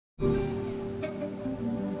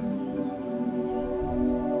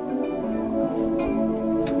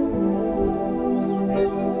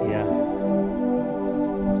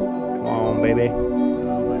baby.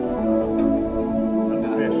 That's a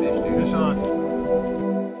fish, dude. Fish on.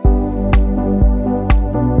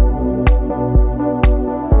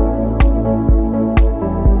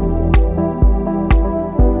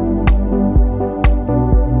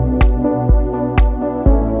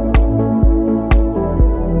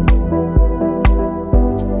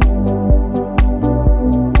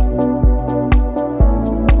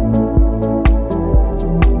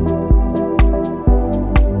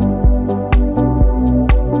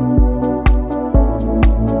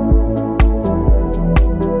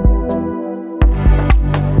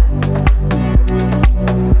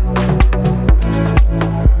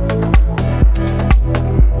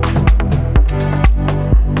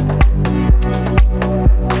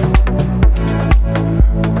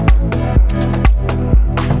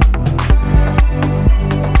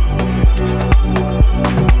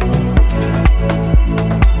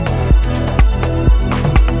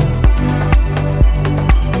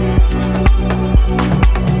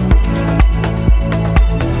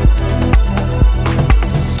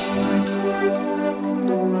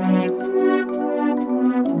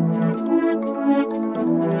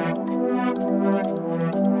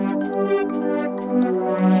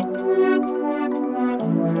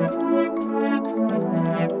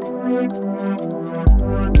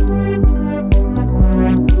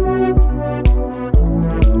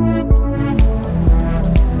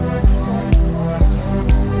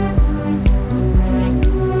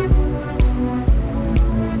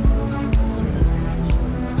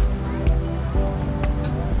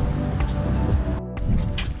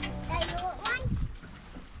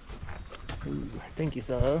 I think you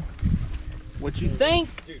so. What you think?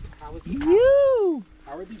 Dude, how is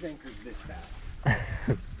how are these anchors this bad?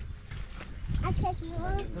 I'll take you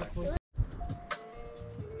on. You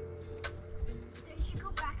should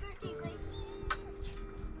go back or take like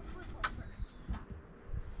flip over.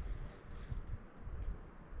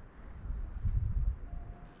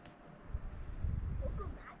 We'll go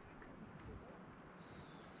back.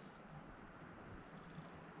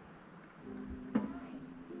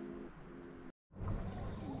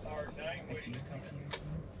 I see you, I see you, I see you.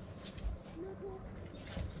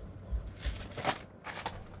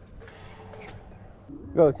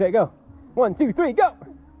 Go, say go. 1, 2, 3, go!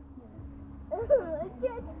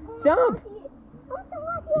 Jump!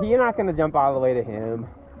 You're not gonna jump all the way to him.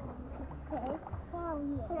 Okay.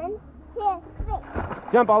 1, 2, 3.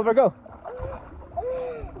 Jump, Oliver, go!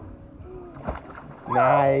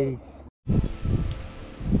 Nice.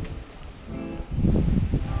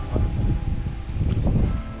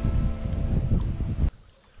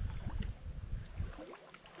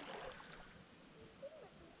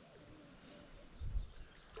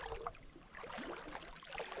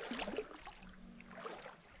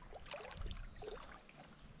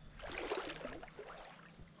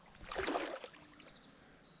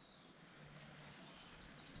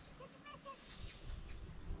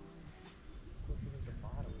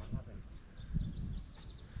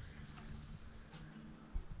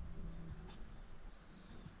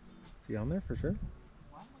 Is he on there for sure?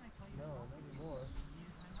 Why would I tell you No, maybe more. You need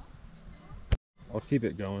a timeout? I'll keep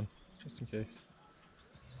it going, just in case.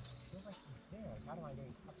 Feels like he's there. Like, how do I get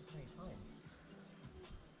up this many times?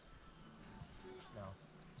 No.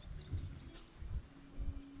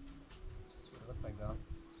 That's what it looks like though.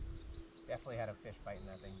 Definitely had a fish biting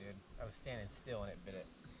that thing, dude. I was standing still and it bit it.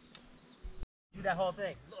 Do that whole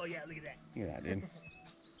thing. Oh yeah, look at that. Look at that, dude.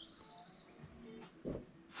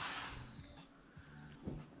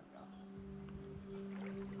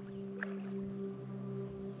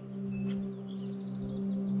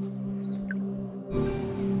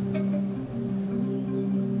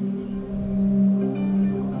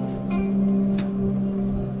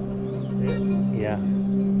 Yeah.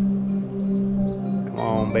 Come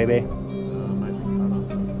on, baby. Might be cut off.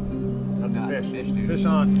 That's a fish, dude. Fish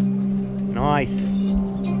on. Nice.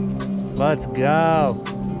 Let's go.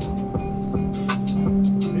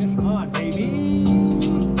 Fish on, baby.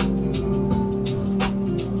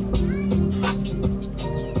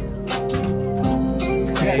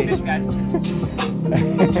 Hey. Fish, guys.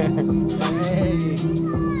 Hey.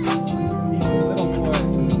 Little boy.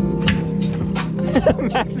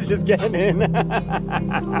 Max is just getting in.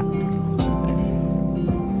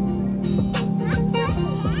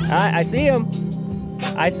 I see him.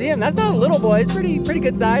 I see him. That's not a little boy. It's pretty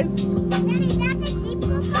good size. Daddy, that's a deep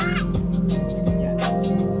blue pond.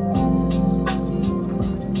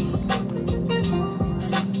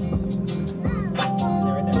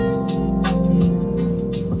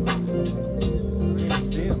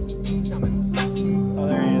 See him. He's coming. Oh,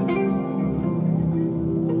 there he is.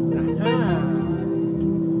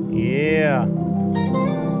 Yeah.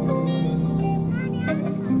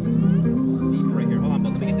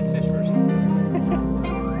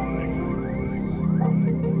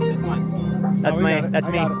 That's we me. got it. That's I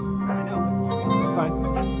me. got it. I know. It's fine.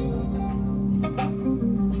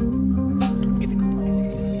 Get the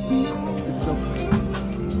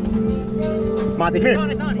Monty, here. It's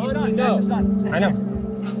on. It's on. No. It's on. I know.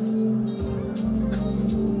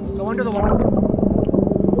 Go under the water.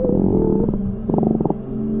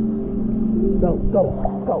 Go, go,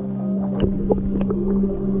 go.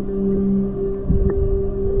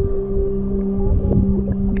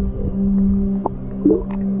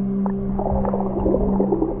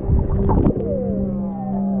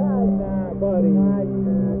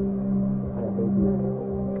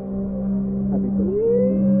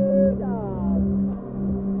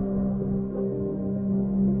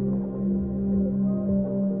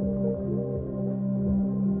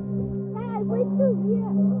 Dad, wait till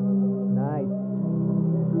here. Nice.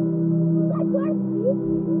 Like our feet.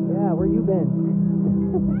 Yeah, where you been?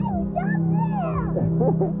 I was down there.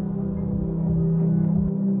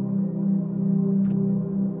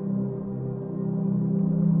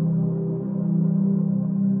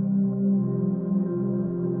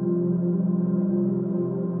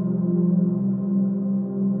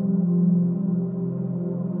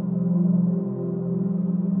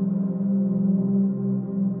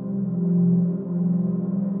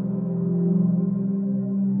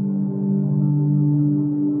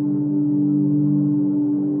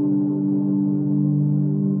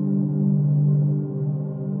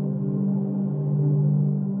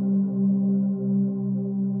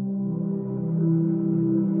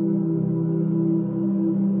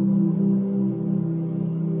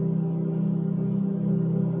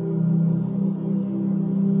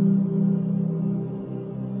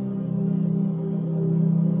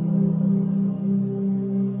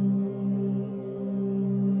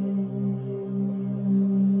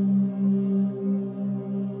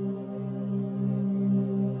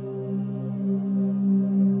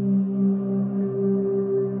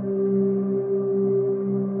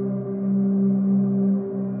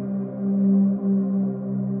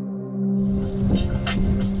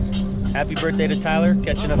 Happy birthday to Tyler,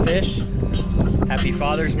 catching a fish. Happy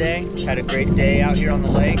Father's Day. Had a great day out here on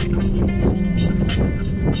the lake.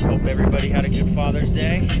 Hope everybody had a good Father's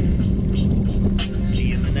Day. See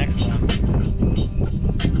you in the next one.